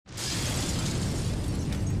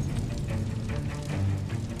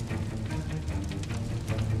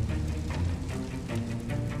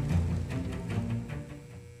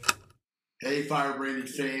Hey, Fire Branded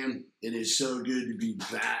fam! It is so good to be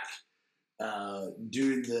back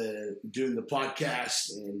doing the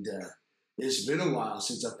podcast, and it's been a while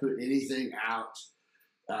since I put anything out.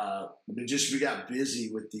 We got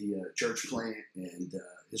busy with the church plant, and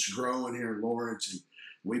it's growing here in Lawrence, and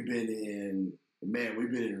we've been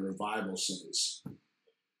in revival since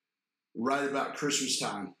right about Christmas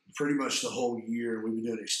time, pretty much the whole year. We've been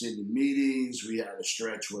doing extended meetings. We had a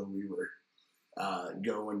stretch where we were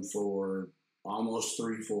going for almost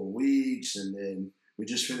 3-4 weeks, and then we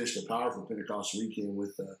just finished a powerful Pentecost weekend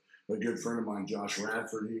with a good friend of mine, Josh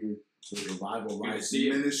Radford, here with Revival Rights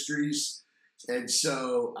Ministries. And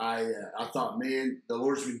so I thought, man, the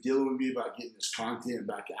Lord's been dealing with me about getting this content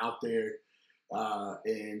back out there,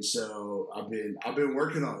 and so I've been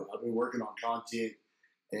working on it. I've been working on content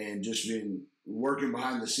and just been working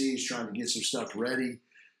behind the scenes trying to get some stuff ready.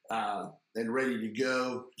 And ready to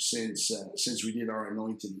go since we did our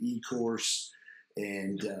Anointed E-course,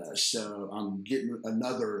 and so I'm getting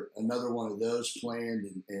another one of those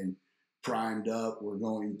planned and primed up. We're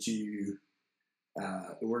going to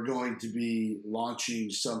be launching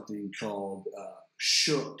something called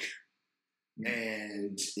Shook,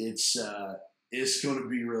 and it's going to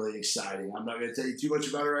be really exciting. I'm not going to tell you too much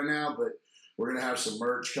about it right now, but we're going to have some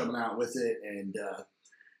merch coming out with it, and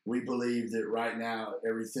we believe that right now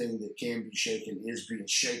everything that can be shaken is being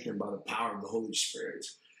shaken by the power of the Holy Spirit.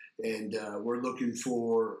 And we're looking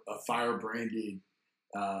for a fire-branded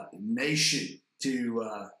nation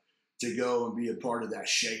to go and be a part of that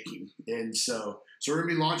shaking. And so we're going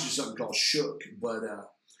to be launching something called Shook. But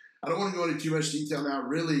I don't want to go into too much detail now.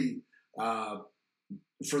 Really,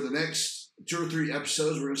 for the next 2 or 3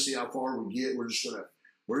 episodes, we're going to see how far we get. We're just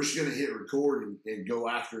going to hit record and go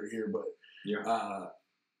after it here. But yeah.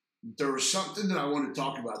 There was something that I want to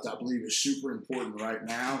talk about that I believe is super important right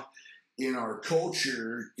now in our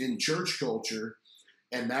culture, in church culture,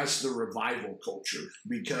 and that's the revival culture.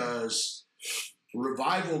 Because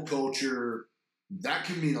revival culture, that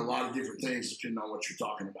can mean a lot of different things depending on what you're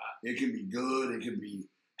talking about. It can be good. It can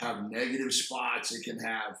have negative spots. It can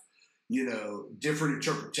have, different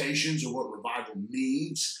interpretations of what revival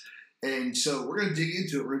means. And so we're going to dig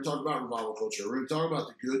into it. We're going to talk about revival culture. We're going to talk about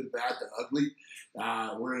the good, the bad, the ugly.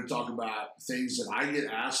 We're going to talk about things that I get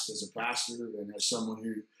asked as a pastor and as someone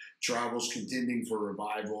who travels contending for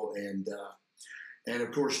revival. And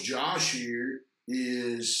of course, Josh here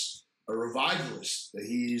is a revivalist.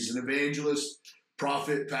 He's an evangelist,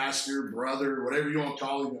 prophet, pastor, brother, whatever you want to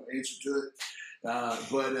call him, answer to it.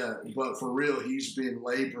 But for real, he's been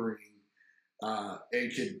laboring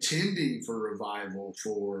and contending for revival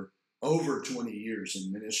for over 20 years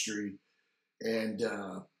in ministry, and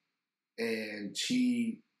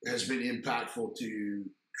he has been impactful to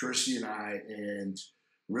Christy and I, and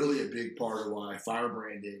really a big part of why Fire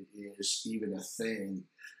Branded is even a thing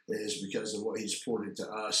is because of what he's poured into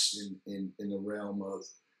us in the realm of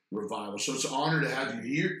revival. So it's an honor to have you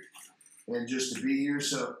here and just to be here.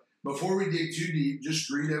 So before we dig too deep, just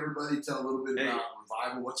greet everybody, tell a little bit about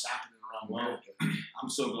revival, what's happening around America. I'm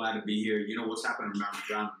so glad to be here. What's happening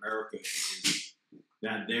around America is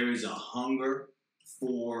that there is a hunger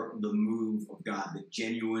for the move of God, the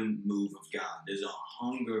genuine move of God. There's a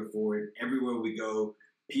hunger for it everywhere we go.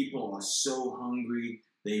 People are so hungry.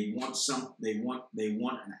 They want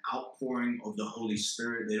an outpouring of the Holy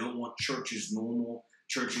Spirit. They don't want church's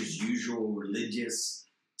usual religious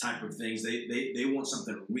type of things. They want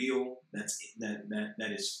something real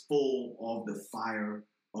that is full of the fire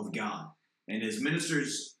of God. And as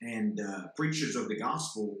ministers and preachers of the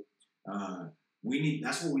gospel,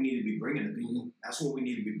 that's what we need to be bringing to people. That's what we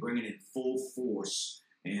need to be bringing in full force.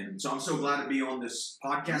 And so I'm so glad to be on this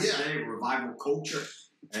podcast today, Revival Culture,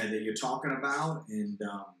 that you're talking about. And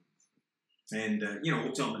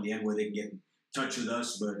we'll tell them at the end where they can get in touch with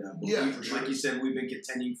us. But like you said, we've been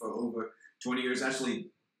contending for over 20 years. Actually,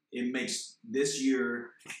 this year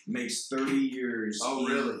makes 30 years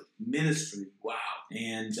in ministry. Wow.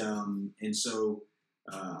 And so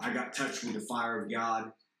I got touched with the fire of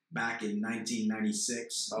God back in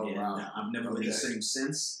 1996. Wow. I've never been the same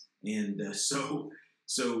since. And that's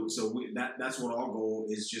what our goal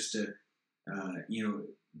is, just to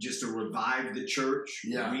revive the church,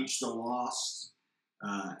 reach the lost,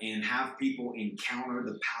 and have people encounter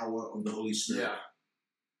the power of the Holy Spirit.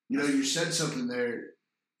 Yeah. You said something there.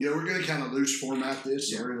 We're going to kind of loose format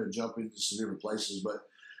this, and we're going to jump into some different places. But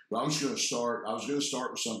I'm just going to start. I was going to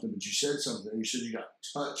start with something, but you said something. You said you got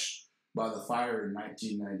touched by the fire in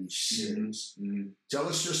 1996. Mm-hmm. Tell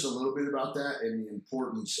us just a little bit about that and the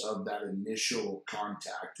importance of that initial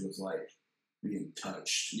contact with being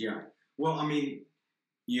touched. Yeah. Well,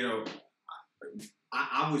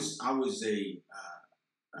 I was a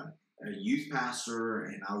youth pastor,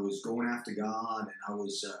 and I was going after God, and I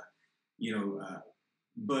was,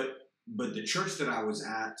 but the church that I was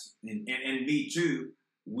at, and me too,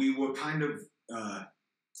 we were kind of,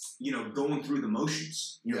 going through the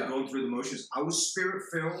motions. Going through the motions. I was spirit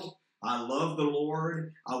filled. I loved the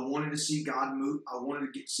Lord. I wanted to see God move. I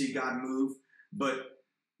wanted to see God move, but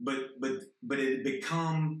it had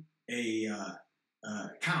become a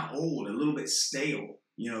kind of old, a little bit stale.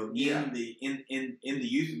 In the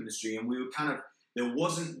youth ministry, and we were kind of, there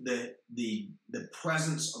wasn't the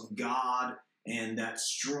presence of God and that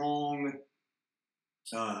strong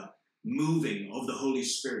moving of the Holy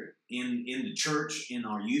Spirit in the church, in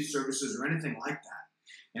our youth services, or anything like that.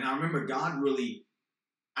 And I remember God really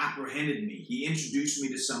apprehended me. He introduced me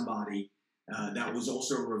to somebody that was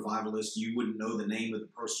also a revivalist. You wouldn't know the name of the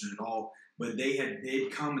person at all, but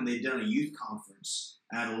they'd come and they'd done a youth conference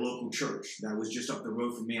at a local church that was just up the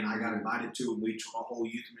road from me, and I got invited to it. We took a whole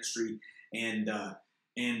youth ministry, and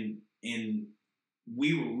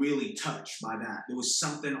we were really touched by that. There was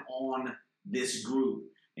something on this group,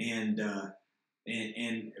 and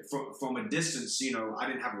from a distance, I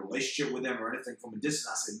didn't have a relationship with them or anything. From a distance,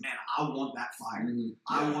 I said, "Man, I want that fire.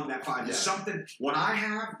 I want that fire." There's something. What I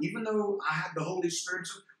have, even though I have the Holy Spirit,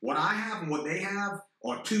 what I have and what they have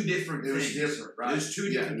are two different things. It was different, right? There's two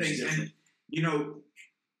different things, different.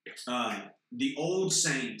 And the old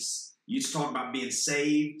saints used to talk about being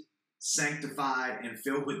saved, sanctified, and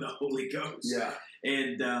filled with the Holy Ghost. Yeah.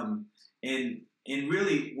 And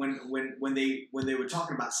really, when they were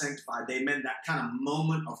talking about sanctified, they meant that kind of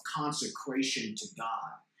moment of consecration to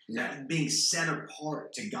God, that being set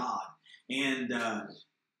apart to God. And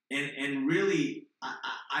really,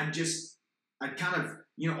 I kind of,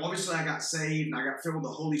 obviously I got saved and I got filled with the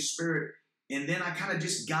Holy Spirit, and then I kind of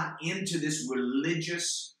just got into this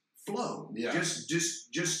religious flow, just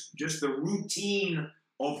the routine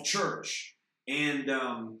of church. And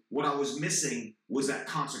what I was missing was that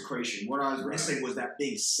consecration. What I was missing was that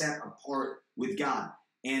being set apart with God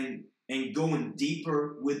and going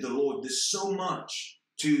deeper with the Lord. There's so much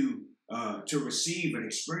to receive and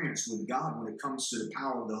experience with God when it comes to the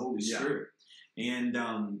power of the Holy Spirit. And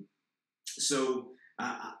so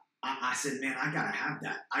I said, man, I gotta have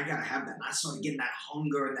that. I gotta have that. And I started getting that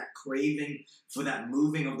hunger and that craving for that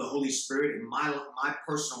moving of the Holy Spirit in my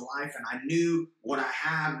personal life. And I knew what I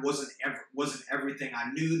had wasn't everything.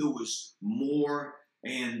 I knew there was more.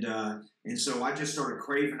 And so I just started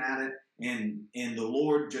craving at it. And the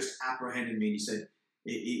Lord just apprehended me.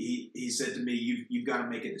 He said to me, you've got to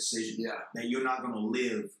make a decision that you're not going to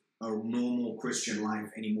live a normal Christian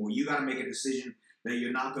life anymore. You got to make a decision that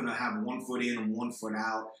you're not going to have one foot in and one foot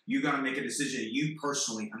out. You got to make a decision that you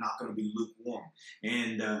personally are not going to be lukewarm.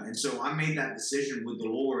 And so I made that decision with the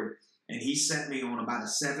Lord, and He set me on about a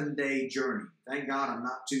 7-day journey. Thank God I'm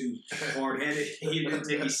not too hard-headed. It didn't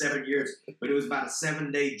take me 7 years, but it was about a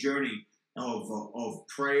 7-day journey of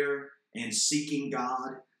prayer and seeking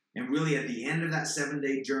God. And really at the end of that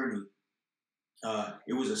 7-day journey,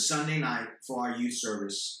 it was a Sunday night for our youth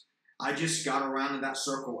service. I just got around in that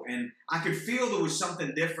circle, and I could feel there was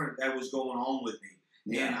something different that was going on with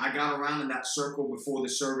me. And I got around in that circle before the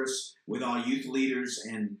service with our youth leaders,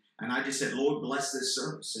 and I just said, Lord, bless this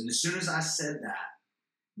service. And as soon as I said that,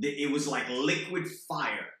 it was like liquid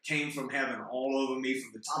fire came from heaven all over me,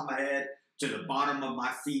 from the top of my head to the bottom of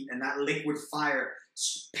my feet. And that liquid fire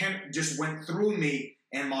just went through me,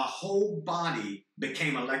 and my whole body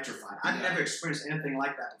became electrified. I'd never experienced anything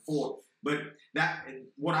like that before. But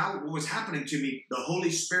what was happening to me, the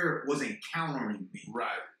Holy Spirit was encountering me. Right.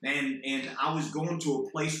 And I was going to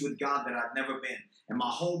a place with God that I'd never been. And my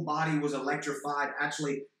whole body was electrified.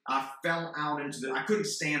 Actually, I fell out I couldn't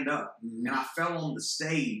stand up. And I fell on the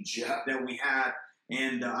stage that we had.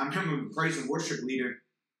 And I remember the praise and worship leader,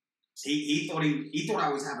 he thought I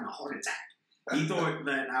was having a heart attack. He thought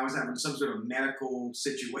that I was having some sort of medical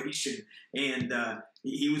situation. And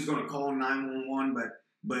he was going to call 911,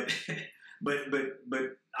 but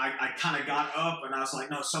I kind of got up, and I was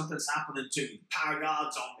like, no, something's happening to me. The power of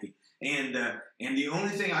God's on me. And the only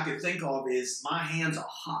thing I could think of is my hands are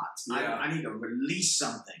hot. I need to release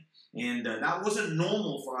something. And that wasn't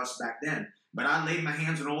normal for us back then. But I laid my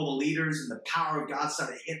hands on all the leaders, and the power of God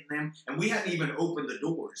started hitting them. And we hadn't even opened the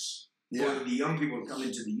doors for the young people to come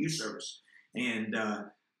into the youth service.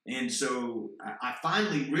 And so I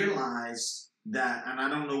finally realized that, and I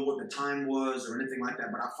don't know what the time was or anything like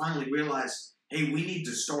that, but I finally realized, hey, we need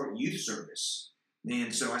to start youth service.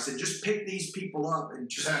 And so I said, just pick these people up and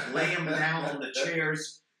just lay them down on the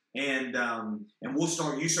chairs, and we'll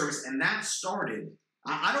start youth service. And that started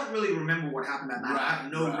I don't really remember what happened that night. I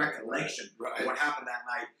have no recollection of what happened that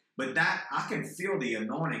night. But that, I can feel the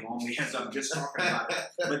anointing on me as I'm just talking about it.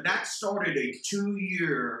 But that started a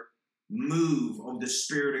 2-year move of the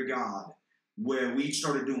Spirit of God, where we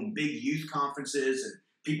started doing big youth conferences and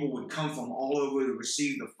people would come from all over to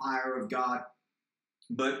receive the fire of God.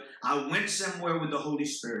 But I went somewhere with the Holy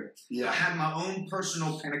Spirit. Yeah. I had my own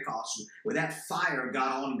personal Pentecost where that fire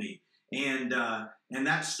got on me. And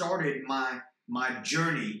that started my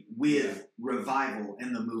journey with revival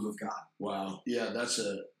and the move of God. Wow. Yeah,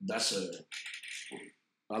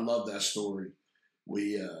 I love that story.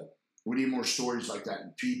 We need more stories like that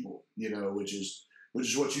in people, which is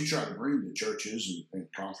what you try to bring to churches and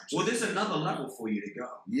conferences. Well, there's another level for you to go.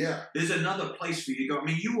 Yeah. There's another place for you to go. I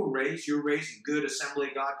mean, you were raised in good Assembly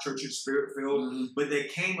of God, church and Spirit-filled, Mm-hmm. but there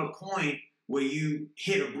came a point where you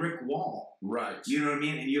hit a brick wall. Right. You know what I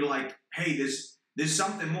mean? And you're like, hey, there's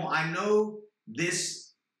something more. I know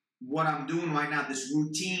what I'm doing right now, this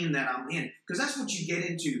routine that I'm in. Because that's what you get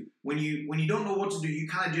into. When you don't know what to do, you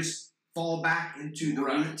kind of just fall back into the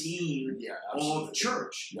routine of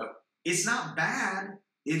church. Yep. It's not bad.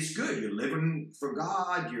 It's good. You're living for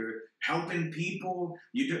God. You're helping people.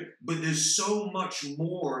 But there's so much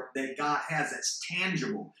more that God has that's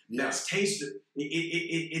tangible, that's tasted.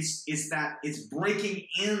 It's breaking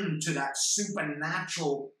into that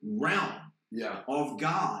supernatural realm of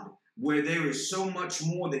God, where there is so much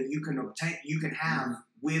more that you can obtain, you can have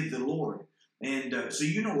with the Lord. And so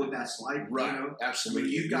you know what that's like. Right. Absolutely. I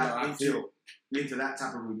mean, you've got into that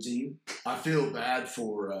type of routine. I feel bad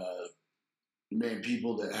for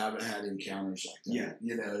people that haven't had encounters like that.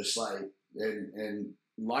 Yeah. It's like and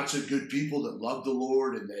lots of good people that love the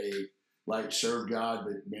Lord and they like serve God,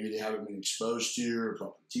 but maybe they haven't been exposed to or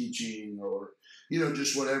proper teaching or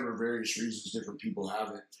just whatever various reasons different people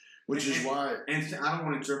haven't. Which is why, and I don't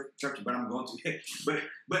want to interrupt you, but I'm going to.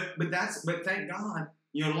 But thank God,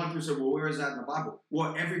 a lot of people say, well, where is that in the Bible?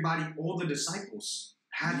 Well, all the disciples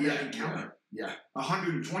had that encounter. Yeah.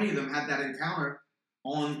 120 of them had that encounter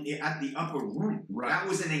at the upper room. Right. That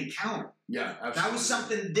was an encounter. Yeah, absolutely. That was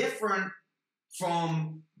something different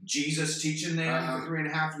from Jesus teaching them for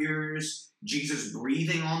 3.5 years, Jesus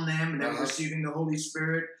breathing on them and them receiving the Holy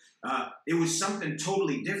Spirit. It was something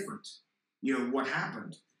totally different. What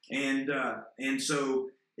happened. And so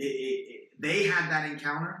they had that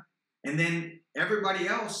encounter, and then everybody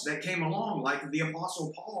else that came along, like the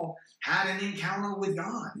Apostle Paul, had an encounter with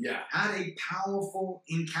God. Yeah, had a powerful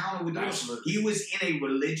encounter with God. Absolutely. He was in a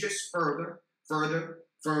religious further,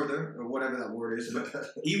 or whatever that word is. But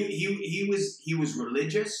he was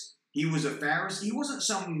religious. He was a Pharisee. He wasn't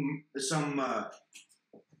some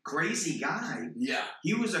crazy guy. Yeah,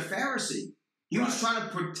 he was a Pharisee. He was trying to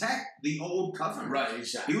protect the old covenant. Right,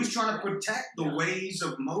 exactly. He was trying to protect the ways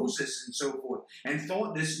of Moses and so forth, and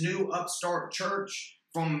thought this new upstart church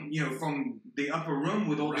from the upper room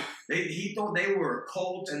with all he thought they were a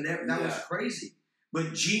cult, and that was crazy.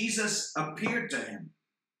 But Jesus appeared to him,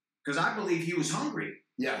 because I believe he was hungry.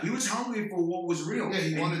 Yeah, he was hungry for what was real. Yeah,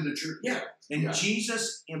 he wanted the truth. Yeah, and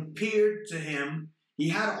Jesus appeared to him. He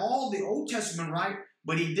had all the Old Testament right.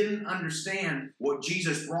 But he didn't understand what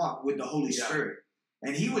Jesus brought with the Holy Spirit.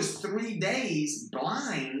 And he was 3 days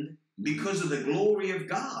blind because of the glory of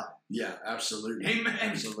God. Yeah, absolutely. Amen.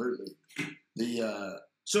 Absolutely.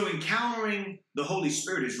 So encountering the Holy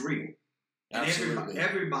Spirit is real. And absolutely.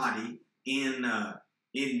 Everybody in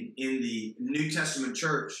the New Testament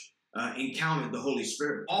church encountered the Holy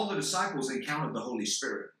Spirit. All the disciples encountered the Holy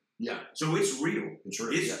Spirit. Yeah. So it's real. It's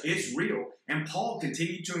real. It's real. And Paul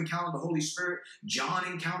continued to encounter the Holy Spirit. John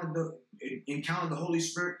encountered the Holy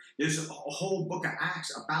Spirit. There's a whole book of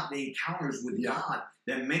Acts about the encounters with God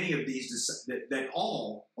that many of these that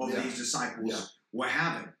all of these disciples were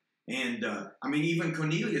having. And even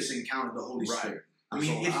Cornelius encountered the Holy Spirit.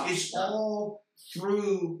 It's all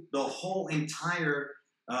through the whole entire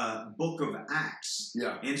book of Acts.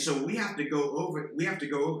 Yeah. And so we have to go over. We have to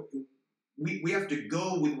go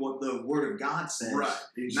with what the Word of God says,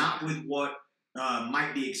 not with what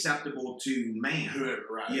might be acceptable to man.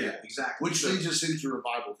 Right. Yeah, exactly. Which leads us into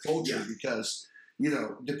revival culture because,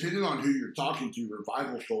 depending on who you're talking to,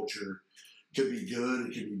 revival culture could be good,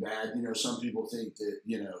 it could be bad. Some people think that,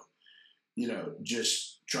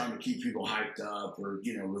 just trying to keep people hyped up or,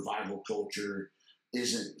 revival culture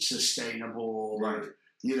isn't sustainable. Right.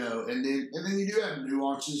 And then you do have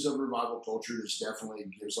nuances of revival culture that definitely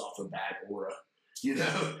gives off a bad aura,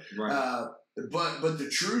 Right. But the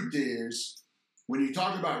truth is, when you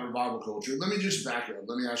talk about revival culture, let me just back up.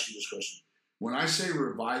 Let me ask you this question. When I say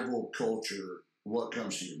revival culture, what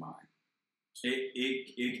comes to your mind?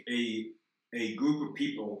 A group of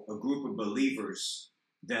people, a group of believers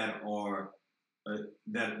that are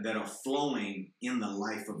that are flowing in the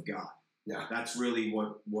life of God. Yeah, that's really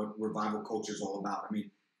what revival culture is all about. I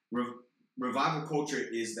mean, revival culture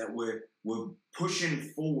is that we're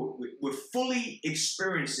pushing forward. We're fully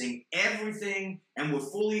experiencing everything, and we're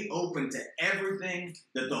fully open to everything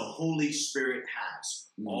that the Holy Spirit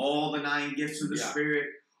has. All the 9 gifts of the Spirit,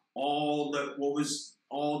 all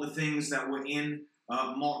the things that were in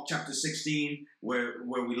Mark chapter 16, where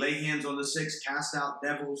we lay hands on the sick, cast out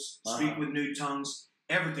devils, speak with new tongues.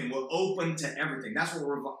 Everything. We're open to everything. That's what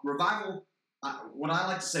revival. What I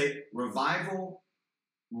like to say, revival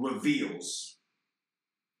reveals.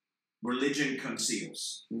 Religion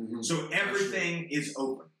conceals. Mm-hmm. So everything is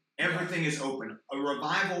open. Everything is open. A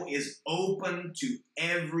revival is open to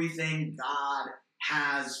everything God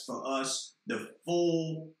has for us. The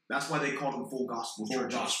full. That's why they call them full gospel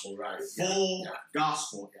churches. Full gospel, right? Full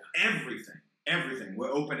gospel. Yeah. Everything.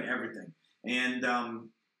 We're open to everything.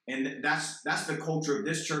 And that's the culture of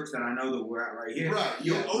this church that I know that we're at right here. Right.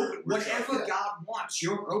 You're open. Whatever God wants,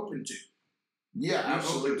 you're open to. Yeah,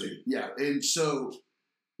 absolutely. Yeah. And so,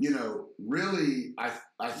 really, I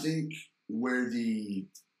think where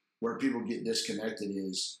people get disconnected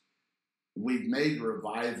is we've made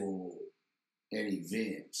revival an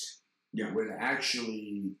event. Yeah. When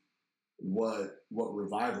actually what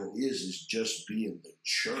revival is just being the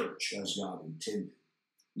church as God intended.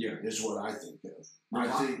 Yeah. Is what I think of. I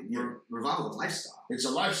think revival is a lifestyle. It's a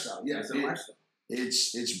lifestyle. Yeah. It's a lifestyle.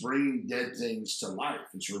 It's bringing dead things to life.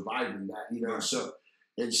 It's reviving that, Right. So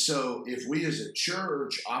if we as a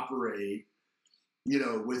church operate,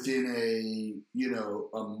 within a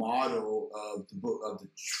model of the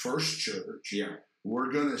first church,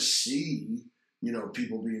 we're going to see,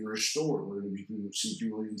 people being restored. We're going to see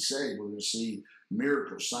people being saved. We're going to see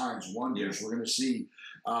miracles, signs, wonders. Yeah. We're going to see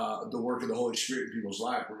the work of the Holy Spirit in people's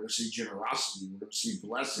life. We're going to see generosity. We're going to see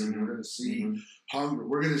blessing. We're going to see hunger.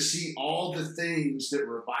 We're going to see all the things that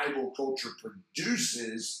revival culture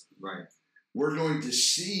produces. Right. We're going to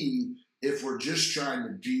see if we're just trying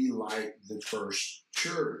to be like the first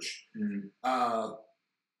church. Mm-hmm.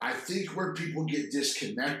 I think where people get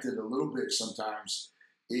disconnected a little bit sometimes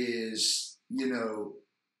is,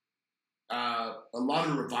 a lot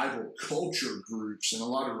of revival culture groups and a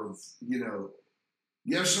lot of, you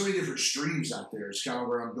have so many different streams out there. It's kind of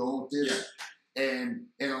where I'm going with this. Yeah. And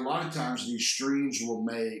a lot of times these streams will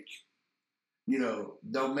make,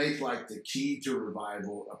 they'll make like the key to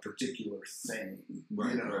revival a particular thing.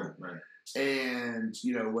 Right. And,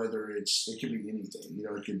 whether it could be anything,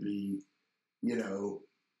 it could be,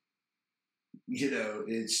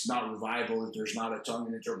 it's not revival if there's not a tongue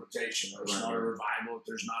and interpretation, or it's not a revival if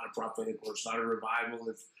there's not a prophetic, or it's not a revival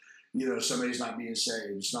if, somebody's not being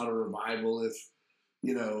saved. It's not a revival if,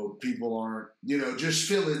 people aren't, just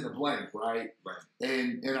fill in the blank, right? Right.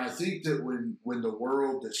 And I think that when the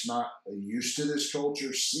world that's not used to this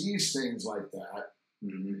culture sees things like that,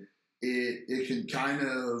 mm-hmm. it can kind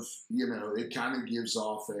of, it kind of gives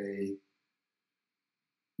off a,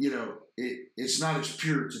 it's not as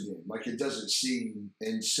pure to them. Like it doesn't seem.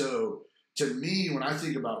 And so to me, when I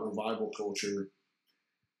think about revival culture,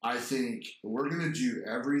 I think we're going to do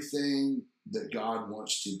everything that God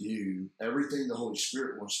wants to do, everything the Holy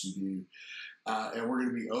Spirit wants to do, and we're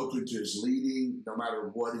going to be open to His leading, no matter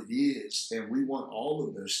what it is. And we want all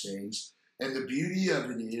of those things. And the beauty of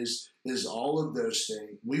it is all of those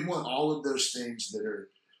things. We want all of those things that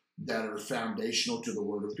are foundational to the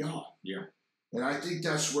Word of God. Yeah. And I think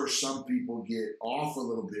that's where some people get off a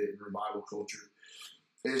little bit in revival culture,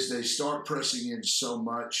 is they start pressing in so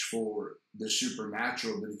much for the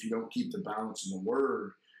supernatural that if you don't keep the balance in the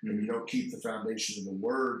Word, and you don't keep the foundation of the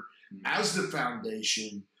Word as the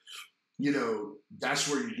foundation, that's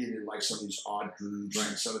where you get in like some of these odd groups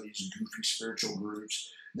and some of these goofy spiritual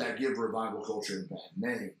groups that give revival culture a bad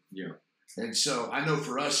name. Yeah. And so I know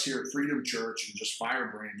for us here at Freedom Church and just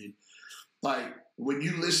Firebranded, like when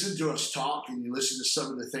you listen to us talk and you listen to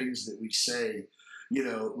some of the things that we say,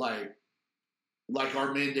 like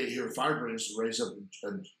our mandate here at Firebranded is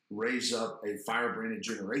to raise up a Firebranded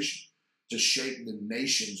generation to shape the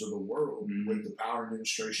nations of the world with the power and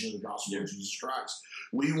administration of the gospel of Jesus Christ.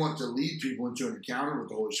 We want to lead people into an encounter with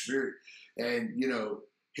the Holy Spirit. And,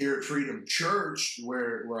 here at Freedom Church,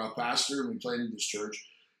 where I pastor and we planted this church,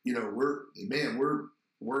 we're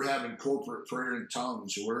having corporate prayer in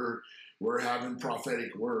tongues. We're having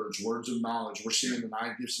prophetic words of knowledge. We're seeing the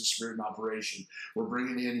 9 gifts of the Spirit in operation. We're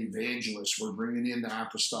bringing in evangelists. We're bringing in the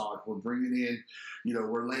apostolic. We're bringing in,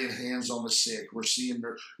 we're laying hands on the sick. We're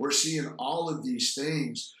seeing all of these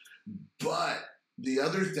things. But the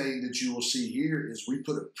other thing that you will see here is we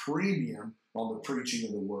put a premium on the preaching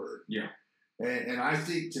of the Word. Yeah. And I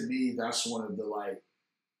think to me that's one of the like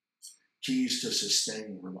keys to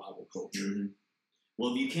sustaining revival culture. Mm-hmm.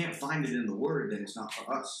 Well, if you can't find it in the Word, then it's not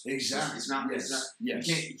for us. Exactly. It's not. Yes. It's not. Yes.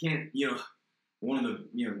 You can't. One of the.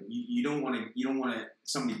 You don't want to.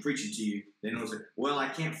 Somebody preaching to you. They know. Well, I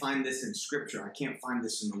can't find this in Scripture. I can't find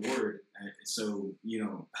this in the Word. So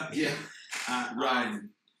Yeah. Right.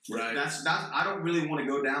 Right. That's. I don't really want to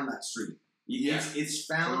go down that street. Yeah. It's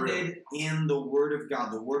founded in the Word of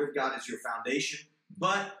God. The Word of God is your foundation.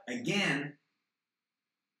 But again,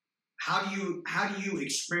 how do you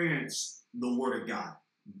experience the Word of God?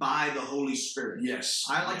 By the Holy Spirit. Yes.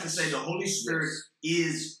 I like to say the Holy Spirit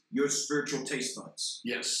is your spiritual taste buds.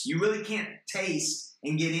 Yes. You really can't taste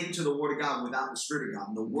and get into the Word of God without the Spirit of God.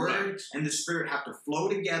 And the Word and the Spirit have to flow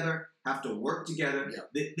together, have to work together.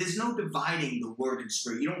 Yeah. There's no dividing the Word and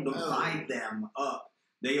Spirit. You don't divide them up.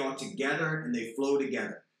 They are together and they flow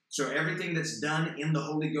together. So everything that's done in the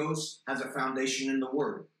Holy Ghost has a foundation in the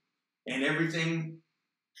Word. And everything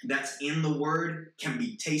that's in the Word can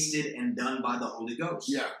be tasted and done by the Holy Ghost.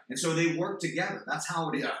 Yeah. And so they work together. That's how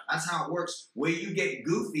it is. Yeah. That's how it works. Where you get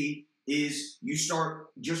goofy is you start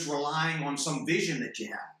just relying on some vision that you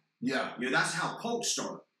have. Yeah. That's how cults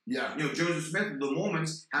start. Yeah. Joseph Smith, the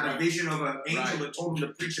Mormons, had a vision of an angel that told him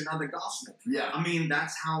to preach another gospel. Yeah. I mean,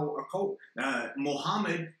 that's how a cult.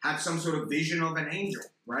 Muhammad had some sort of vision of an angel,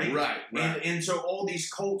 right? Right. And so all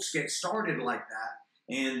these cults get started like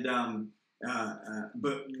that. And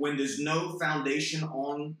but when there's no foundation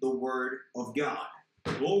on the Word of God,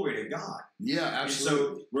 glory to God. Yeah, absolutely.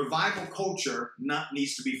 And so revival culture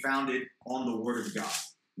needs to be founded on the Word of God.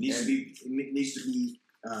 Needs to be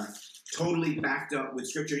totally backed up with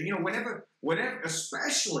Scripture. Whenever,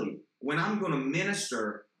 especially when I'm going to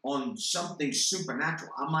minister on something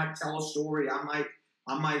supernatural, I might tell a story. I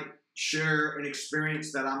might share an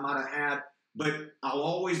experience that I might have had, but I'll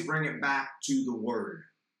always bring it back to the Word.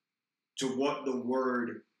 To what the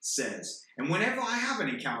Word says. And whenever I have an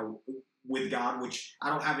encounter with God, which I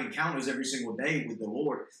don't have encounters every single day with the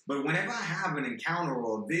Lord, but whenever I have an encounter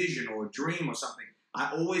or a vision or a dream or something,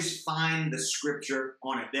 I always find the Scripture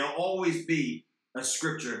on it. There'll always be a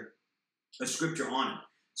scripture on it.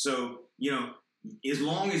 So, as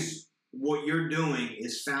long as what you're doing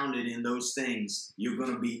is founded in those things, you're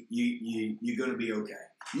gonna be you're gonna be okay.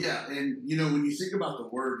 Yeah, and when you think about the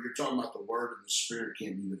Word, you're talking about the Word and the Spirit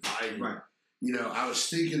can't be divided. Right. I was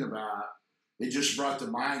thinking about it. Just brought to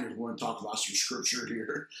mind if we want to talk about some Scripture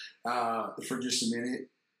here for just a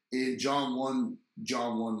minute. In John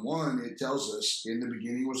 1:1, it tells us, "In the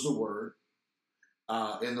beginning was the Word,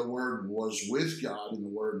 and the Word was with God, and the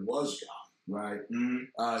Word was God." Right.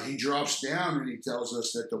 Mm-hmm. He drops down and he tells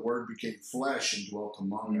us that the Word became flesh and dwelt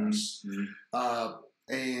among us. Mm-hmm.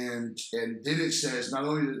 And then it says, not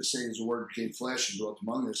only did it say his Word became flesh and dwelt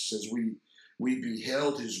among us, it says we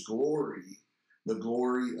beheld his glory, the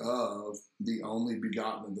glory of the only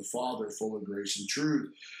begotten of the Father, full of grace and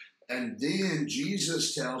truth. And then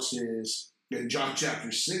Jesus tells in John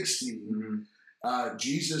chapter 16,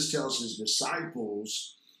 Jesus tells his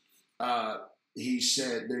disciples, he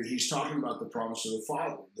said that he's talking about the promise of the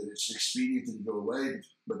Father, that it's expedient to go away,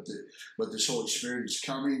 but this Holy Spirit is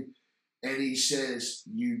coming. And he says,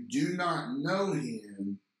 you do not know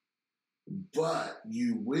him, but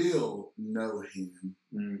you will know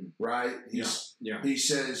him. Right? He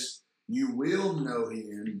says, you will know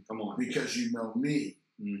him because you know me.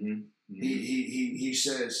 Mm-hmm. Mm-hmm. He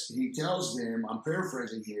says, he tells them, I'm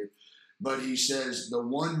paraphrasing here, but he says, the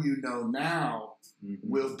one you know now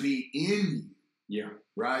will be in you. Yeah.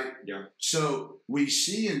 Right? Yeah. So we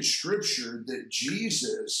see in Scripture that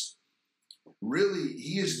Jesus, really,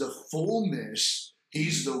 he is the fullness.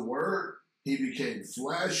 He's the Word. He became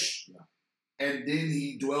flesh. Yeah. And then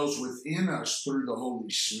he dwells within us through the Holy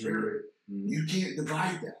Spirit. Mm-hmm. You can't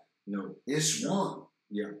divide that. No. It's one.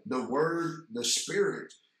 Yeah. The Word, the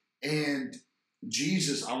Spirit, and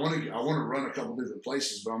Jesus. I want to run a couple different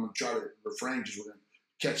places, but I'm going to try to refrain because we're going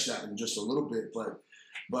to catch that in just a little bit. But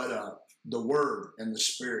the Word and the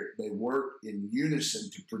Spirit, they work in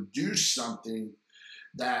unison to produce something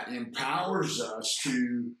that empowers us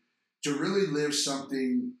to really live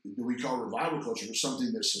something that we call revival culture, but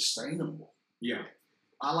something that's sustainable. Yeah.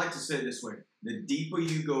 I like to say it this way. The deeper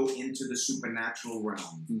you go into the supernatural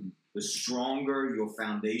realm, the stronger your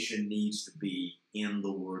foundation needs to be in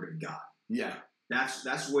the Word of God. Yeah.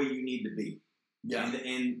 That's where you need to be. Yeah.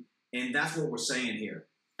 And that's what we're saying here.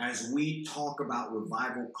 As we talk about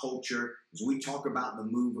revival culture, as we talk about the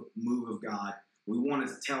move of God, we want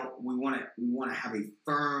to have a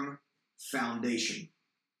firm foundation.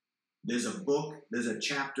 There's a book, there's a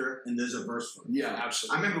chapter, and there's a verse for it. Yeah,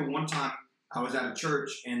 absolutely. I remember one time I was at a church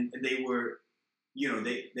and they were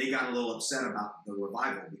they got a little upset about the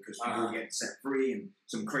revival because people were getting set free and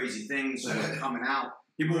some crazy things were coming out.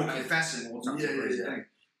 People were confessing all sorts of crazy things.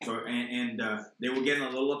 So, and they were getting a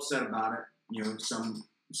little upset about it, some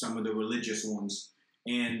of the religious ones.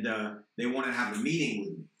 And they wanted to have a meeting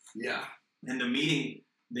with me. Yeah. And the meeting,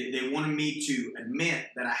 they wanted me to admit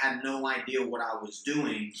that I had no idea what I was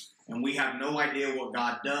doing, and we have no idea what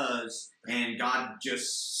God does, and God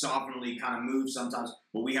just sovereignly kind of moves sometimes,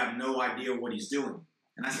 but we have no idea what He's doing.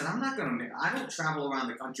 And I said, I don't travel around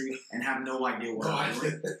the country and have no idea what I'm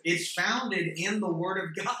doing. It's founded in the Word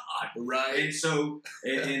of God. Right. And so,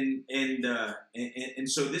 and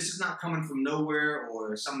so this is not coming from nowhere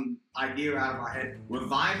or some idea out of our head.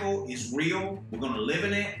 Revival is real. We're going to live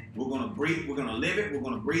in it. We're going to breathe. We're going to live it. We're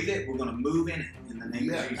going to breathe it. We're going to move in it in the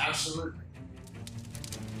name of Jesus. Absolutely.